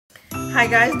Hi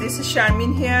guys, this is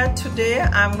Sharmin here. Today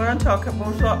I'm going to talk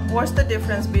about what's the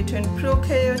difference between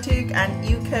prokaryotic and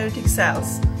eukaryotic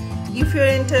cells. If you're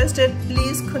interested,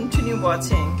 please continue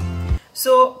watching.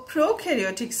 So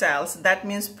prokaryotic cells, that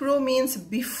means pro means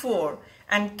before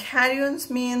and karyons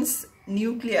means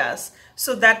nucleus.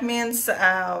 So that means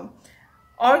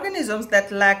organisms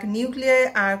that lack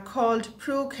nuclei are called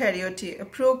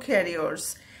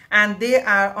prokaryotes, and they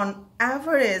are on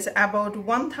average about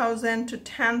 1,000 to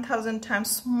 10,000 times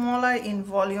smaller in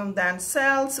volume than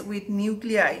cells with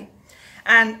nuclei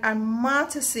and are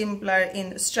much simpler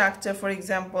in structure. For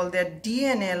example, their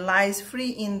DNA lies free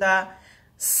in the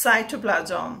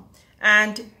cytoplasm.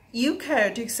 And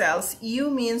eukaryotic cells, eu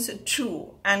means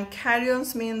true and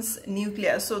karyons means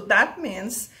nucleus, so that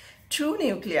means true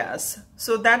nucleus.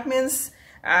 So that means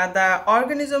the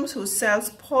organisms whose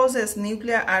cells possess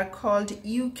nuclei are called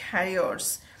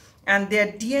eukaryotes, and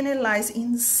their DNA lies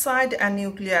inside a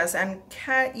nucleus, and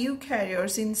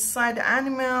eukaryotes inside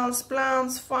animals,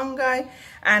 plants, fungi,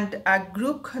 and a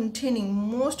group containing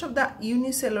most of the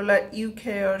unicellular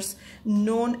eukaryotes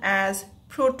known as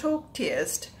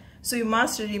Prokaryotes. So you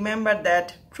must remember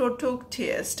that,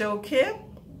 Prokaryotes, okay?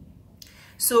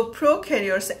 So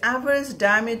prokaryotes' average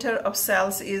diameter of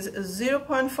cells is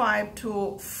 0.5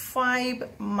 to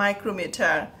 5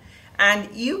 micrometer, and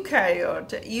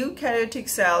eukaryotic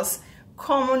cells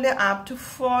commonly up to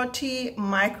 40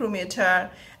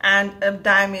 micrometer and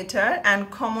diameter,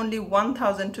 and commonly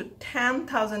 1,000 to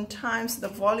 10,000 times the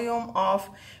volume of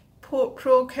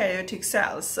prokaryotic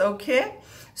cells, okay?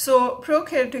 So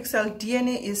prokaryotic cell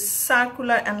DNA is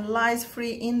circular and lies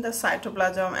free in the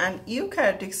cytoplasm, and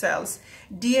eukaryotic cells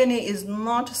DNA is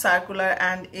not circular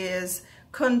and is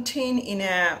contained in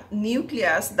a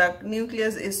nucleus. The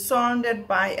nucleus is surrounded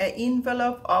by an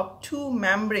envelope of two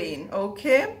membranes,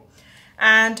 okay?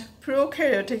 And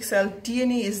prokaryotic cell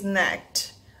DNA is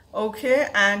naked, okay?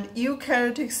 And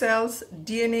eukaryotic cells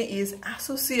DNA is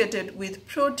associated with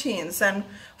proteins and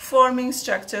forming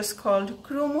structures called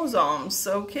chromosomes,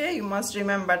 okay? You must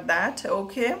remember that,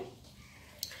 okay?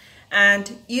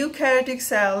 And prokaryotic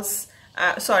cells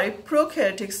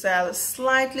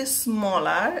slightly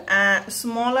smaller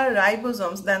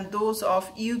ribosomes than those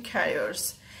of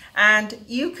eukaryotes, and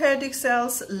eukaryotic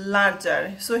cells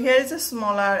larger. So here is a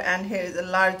smaller and here is a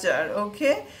larger,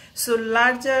 okay? So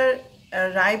larger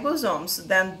ribosomes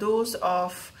than those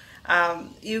of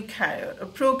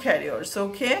prokaryotes,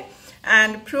 okay?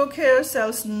 And prokaryote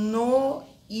cells no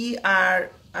ER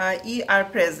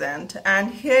present,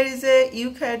 and here is a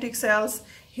eukaryotic cells,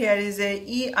 here is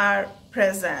a ER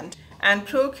present. And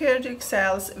prokaryotic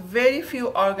cells, very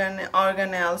few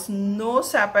organelles, no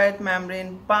separate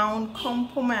membrane bound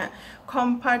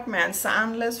compartments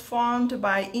unless formed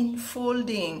by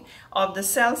enfolding of the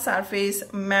cell surface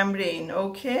membrane,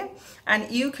 okay? And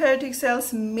eukaryotic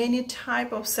cells, many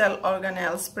type of cell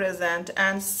organelles present,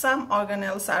 and some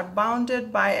organelles are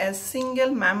bounded by a single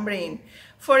membrane.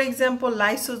 For example,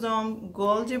 lysosome,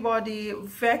 Golgi body,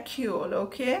 vacuole,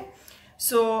 okay?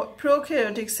 So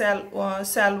prokaryotic cell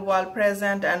wall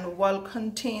present, and wall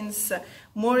contains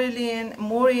morin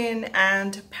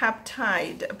and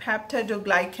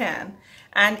peptidoglycan.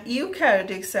 And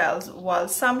eukaryotic cells wall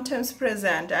sometimes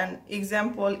present, and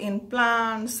example in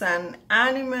plants and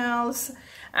animals,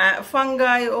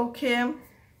 fungi, okay,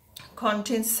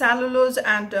 contains cellulose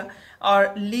and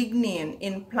or lignin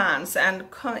in plants, and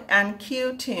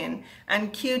cutin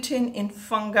in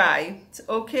fungi,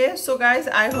 okay? So guys,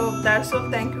 I hope that's all.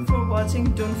 Thank you for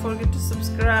watching. Don't forget to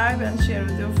subscribe and share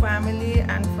with your family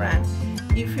and friends.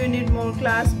 If you need more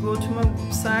class, go to my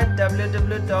website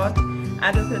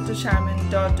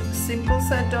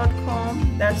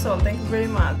www.educatorsharmin.simplesite.com. That's all. Thank you very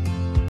much.